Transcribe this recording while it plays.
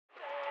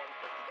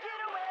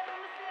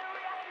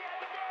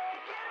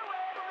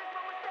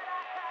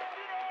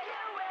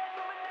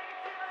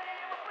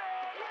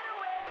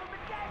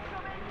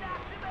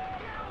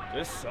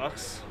This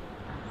sucks.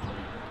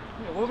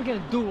 Yeah, what are we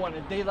gonna do on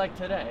a day like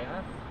today,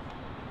 huh?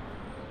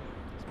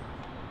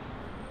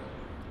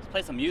 Let's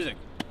play some music.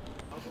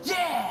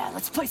 Yeah,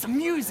 let's play some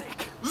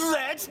music.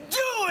 Let's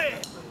do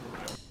it!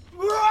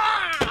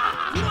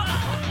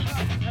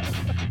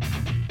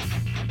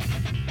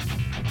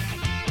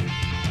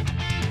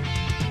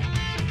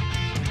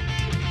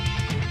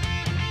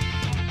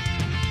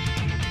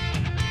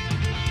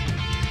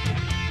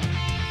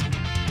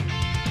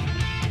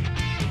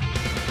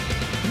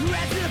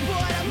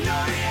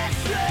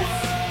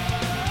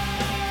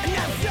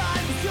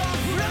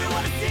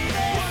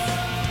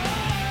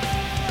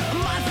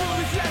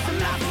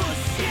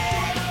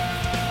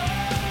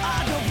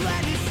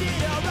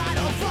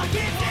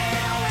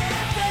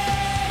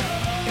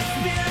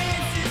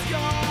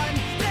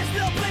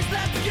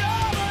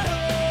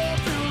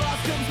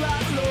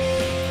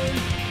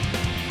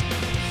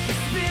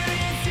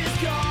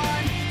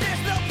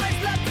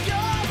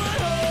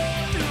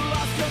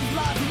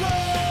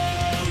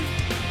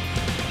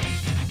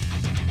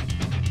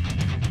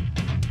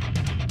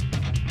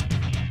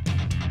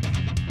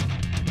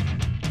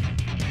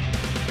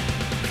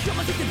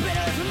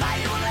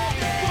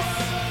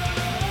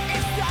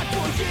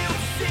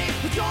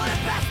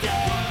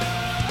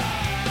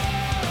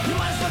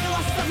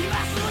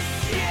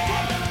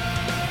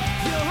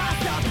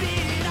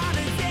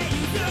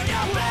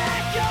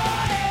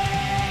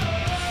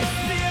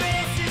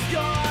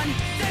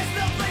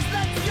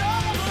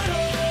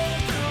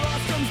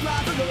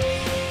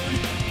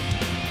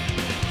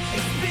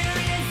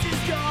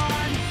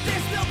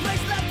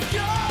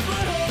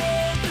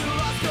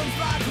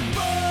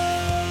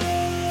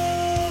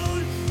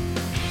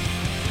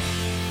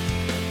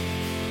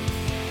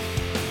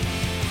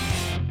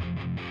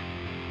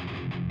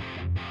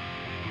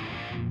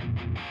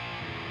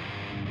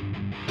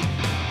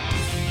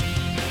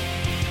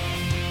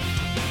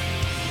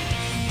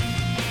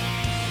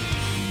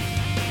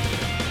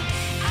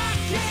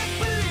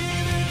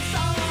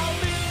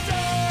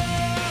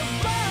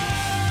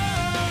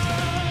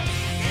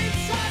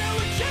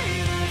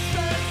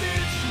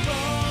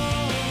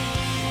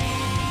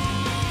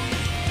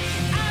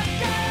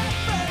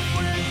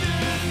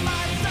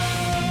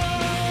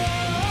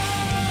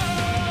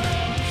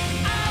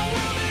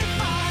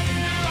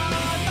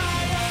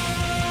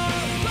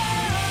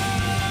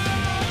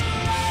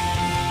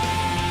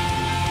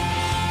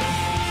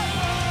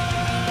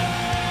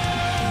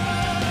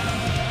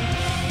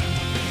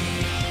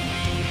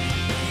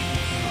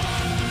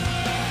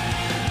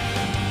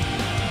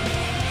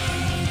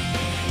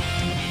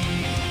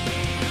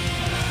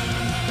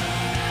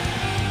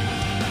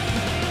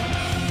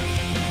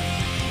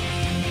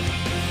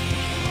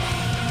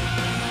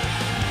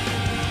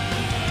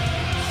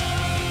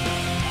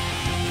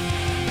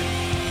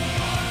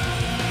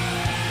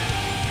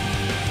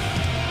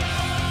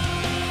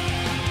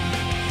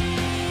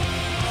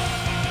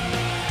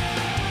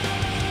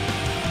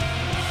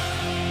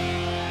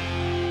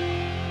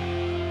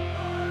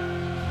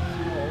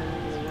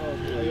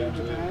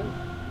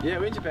 Yeah,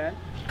 we're in Japan.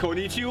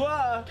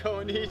 Konnichiwa!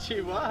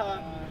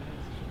 Konnichiwa.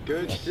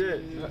 Good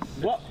shit.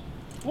 What?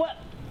 What?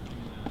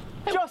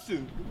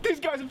 Justin, these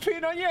guys are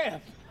peeing on your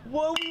ass.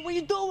 What are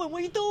you doing?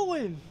 What are you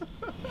doing?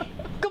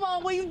 Come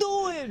on, what are you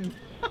doing?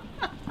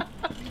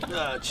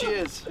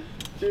 Cheers.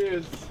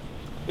 Cheers.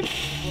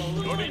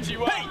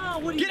 Konnichiwa.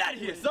 Hey, get out of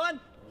here, son.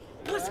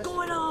 What's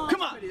going on?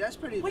 Come on. That's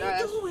pretty. What are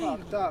you That's doing?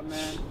 fucked up,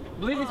 man.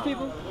 Believe these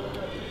people?